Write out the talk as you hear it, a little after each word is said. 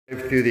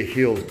Through the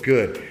heels,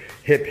 good.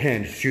 Hip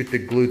hinge, shoot the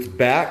glutes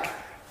back,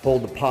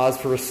 hold the pause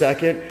for a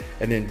second,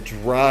 and then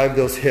drive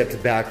those hips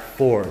back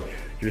forward.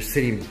 You're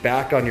sitting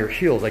back on your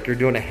heels like you're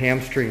doing a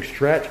hamstring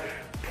stretch,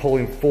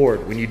 pulling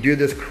forward. When you do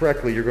this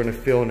correctly, you're gonna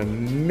feel an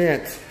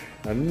immense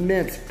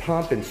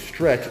pump and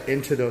stretch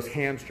into those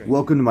hamstrings.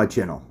 Welcome to my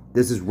channel.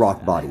 This is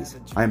Rock Bodies.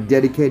 I am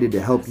dedicated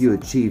to help you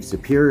achieve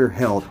superior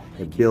health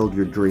and build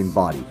your dream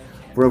body.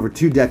 For over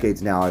 2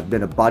 decades now, I've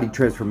been a body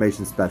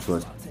transformation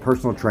specialist,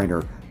 personal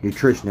trainer,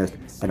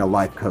 nutritionist, and a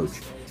life coach.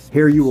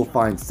 Here you will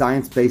find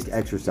science-based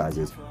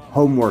exercises,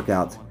 home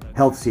workouts,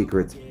 health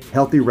secrets,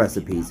 healthy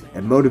recipes,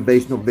 and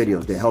motivational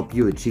videos to help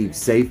you achieve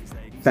safe,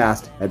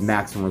 fast, and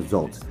maximum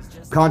results.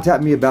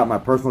 Contact me about my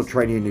personal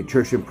training and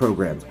nutrition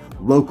programs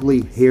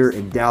locally here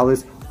in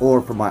Dallas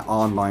or for my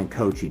online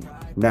coaching.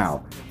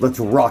 Now, let's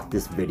rock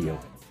this video.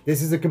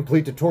 This is a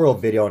complete tutorial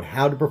video on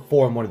how to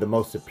perform one of the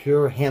most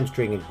superior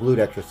hamstring and glute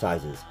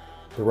exercises,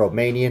 the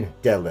Romanian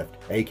Dead Lift,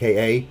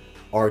 aka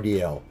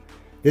RDL.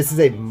 This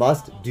is a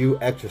must-do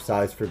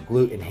exercise for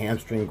glute and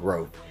hamstring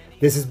growth.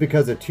 This is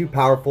because of 2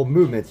 powerful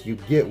movements you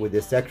get with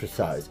this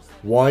exercise.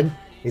 One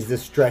is the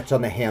stretch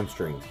on the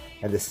hamstrings,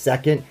 and the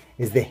second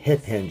is the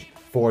hip hinge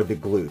for the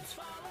glutes.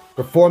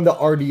 Perform the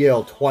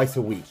RDL twice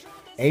a week.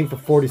 Aim for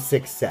 4 to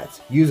 6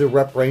 sets. Use a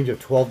rep range of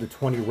 12 to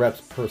 20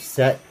 reps per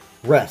set.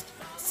 Rest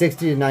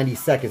 60 to 90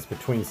 seconds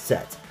between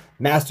sets.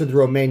 Master the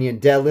Romanian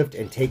Dead Lift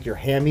and take your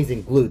hammies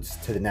and glutes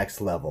to the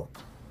next level.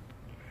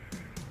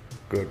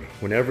 Good.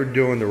 Whenever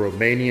doing the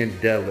Romanian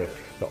Dead Lift,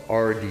 the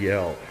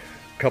RDL,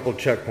 couple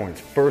checkpoints.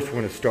 First, we're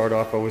going to start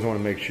off, I always want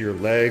to make sure your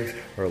legs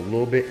are a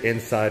little bit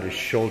inside of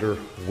shoulder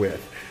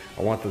width.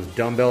 I want those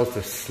dumbbells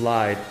to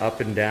slide up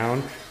and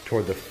down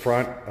toward the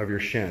front of your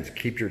shins.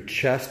 Keep your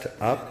chest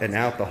up and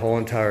out the whole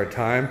entire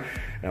time.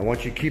 And I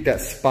want you to keep that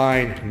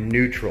spine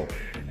neutral.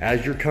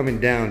 As you're coming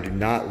down, do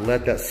not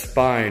let that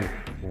spine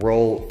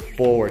roll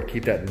forward.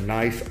 Keep that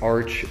nice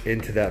arch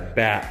into that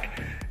back.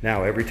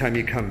 Now, every time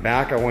you come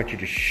back, I want you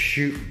to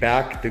shoot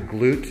back the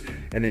glutes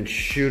and then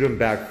shoot them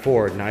back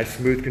forward. Nice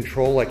smooth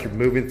control like you're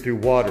moving through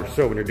water.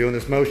 So when you're doing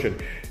this motion,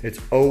 it's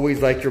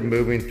always like you're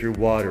moving through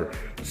water.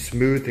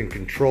 Smooth and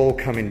control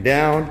coming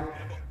down,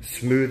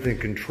 smooth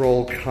and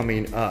control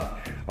coming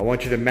up. I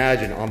want you to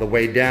imagine on the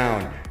way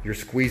down, you're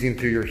squeezing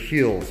through your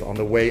heels. On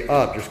the way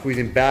up, you're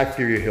squeezing back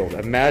through your heels.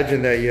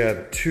 Imagine that you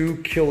have 2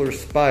 killer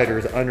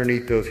spiders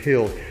underneath those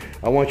heels.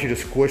 I want you to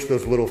squish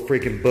those little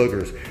freaking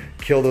boogers.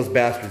 Kill those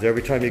bastards.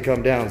 Every time you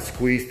come down,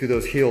 squeeze through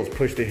those heels,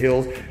 push the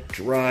heels,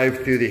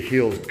 drive through the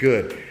heels.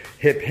 Good.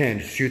 Hip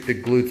hinge, shoot the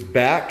glutes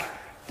back,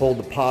 hold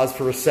the pause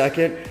for a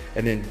second,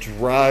 and then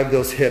drive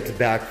those hips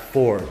back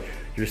forward.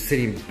 You're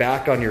sitting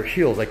back on your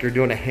heels like you're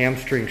doing a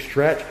hamstring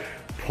stretch,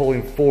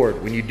 pulling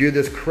forward. When you do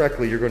this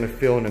correctly, you're going to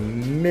feel an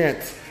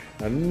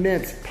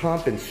immense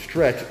pump and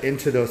stretch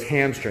into those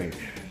hamstrings.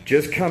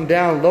 Just come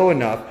down low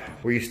enough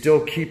where you still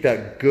keep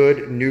that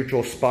good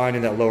neutral spine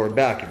in that lower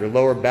back. If your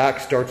lower back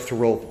starts to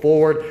roll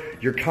forward,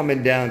 you're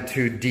coming down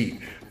too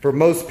deep. For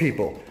most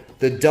people,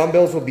 the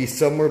dumbbells will be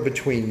somewhere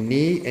between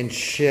knee and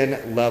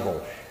shin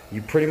level.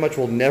 You pretty much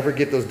will never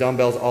get those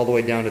dumbbells all the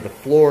way down to the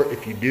floor.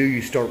 If you do,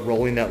 you start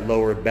rolling that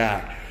lower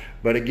back.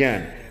 But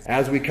again,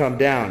 as we come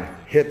down,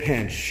 hip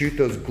hinge, shoot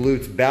those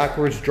glutes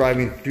backwards,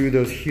 driving through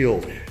those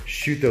heels.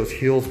 Shoot those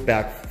heels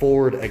back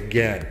forward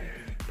again.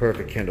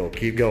 Perfect, Kendall.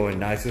 Keep going,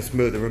 nice and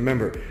smooth. And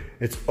remember,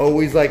 it's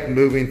always like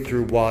moving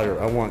through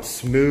water. I want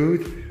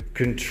smooth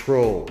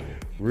control.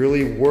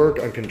 Really work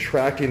on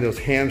contracting those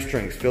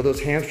hamstrings. Feel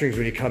those hamstrings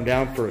when you come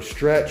down for a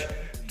stretch.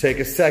 Take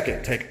a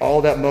second, take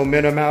all that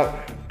momentum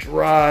out,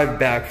 drive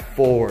back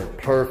forward.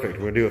 Perfect.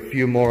 We're gonna do a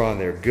few more on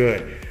there.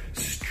 Good.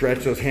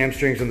 Stretch those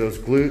hamstrings and those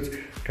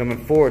glutes coming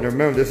forward. And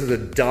remember, this is a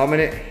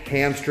dominant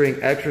hamstring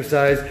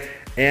exercise.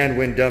 And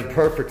when done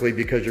perfectly,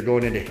 because you're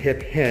going into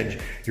hip hinge,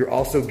 you're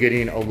also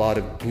getting a lot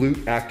of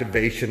glute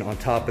activation on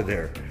top of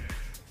there.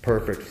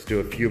 Perfect. Let's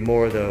do a few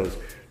more of those.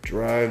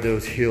 Drive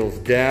those heels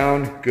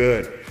down.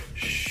 Good.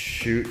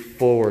 Shoot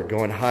forward.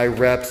 Going high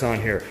reps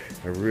on here.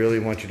 I really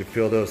want you to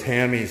feel those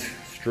hammies.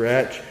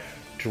 Stretch.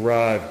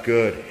 Drive.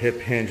 Good. Hip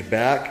hinge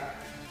back.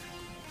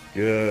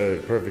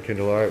 Good. Perfect,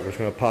 Kendall. All right, we're just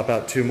going to pop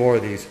out 2 more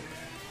of these.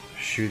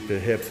 Shoot the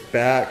hips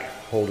back.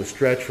 Hold a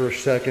stretch for a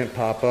second.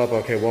 Pop up.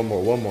 Okay, one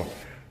more.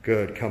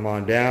 Good. Come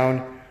on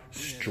down.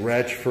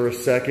 Stretch for a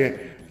second.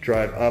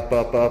 Drive up,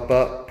 up, up,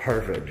 up.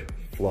 Perfect.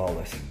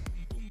 Flawless.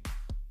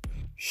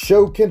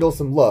 Show Kendall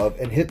some love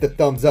and hit the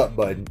thumbs up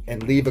button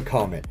and leave a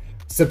comment.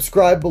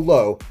 Subscribe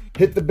below,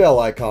 hit the bell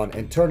icon,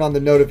 and turn on the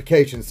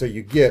notifications so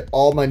you get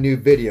all my new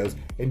videos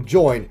and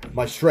join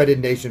my Shredded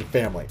Nation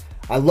family.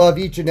 I love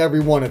each and every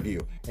one of you,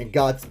 and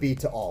Godspeed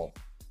to all.